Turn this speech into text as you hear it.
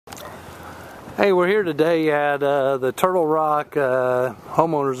Hey, we're here today at the Turtlerock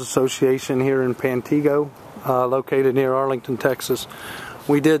Homeowners Association here in Pantego, located near Arlington, Texas.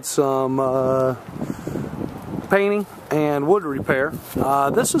 We did some painting and wood repair.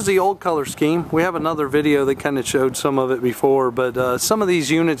 This is the old color scheme. We have another video that kind of showed some of it before, but some of these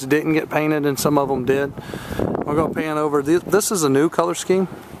units didn't get painted and some of them did. We're going to pan over. This is a new color scheme.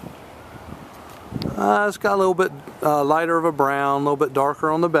 It's got a little bit lighter of a brown, a little bit darker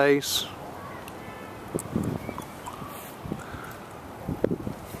on the base.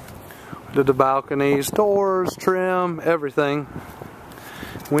 Did the balconies, doors, trim, everything.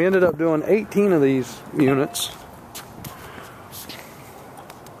 We ended up doing 18 of these units.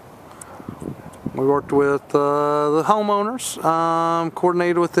 We worked with the homeowners,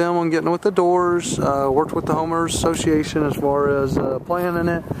 coordinated with them on getting with the doors, worked with the homeowners association as far as planning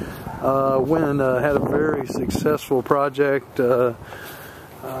it. Had a very successful project.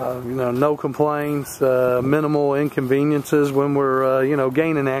 No complaints, minimal inconveniences when we're,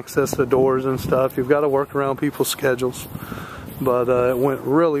 gaining access to doors and stuff. You've got to work around people's schedules, but it went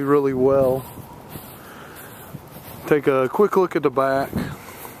really, really well. Take a quick look at the back.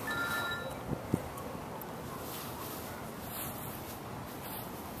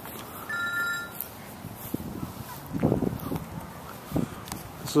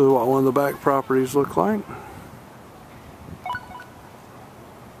 This is what one of the back properties look like.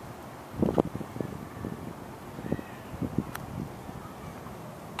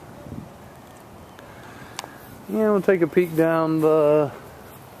 Yeah, we'll take a peek down the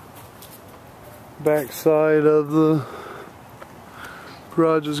back side of the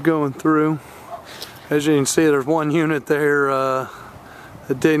garages going through. As you can see, there's one unit there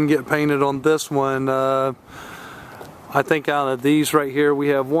that didn't get painted on this one. I think out of these right here, we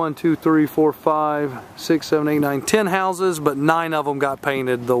have 1, 2, 3, 4, 5, 6, 7, 8, 9, 10 houses, but 9 of them got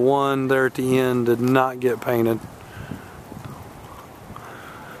painted. The one there at the end did not get painted.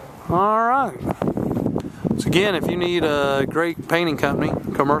 Alright. So again, if you need a great painting company,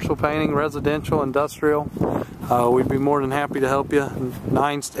 commercial painting, residential, industrial, we'd be more than happy to help you.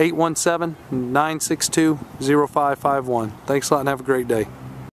 817-962-0551. Thanks a lot and have a great day.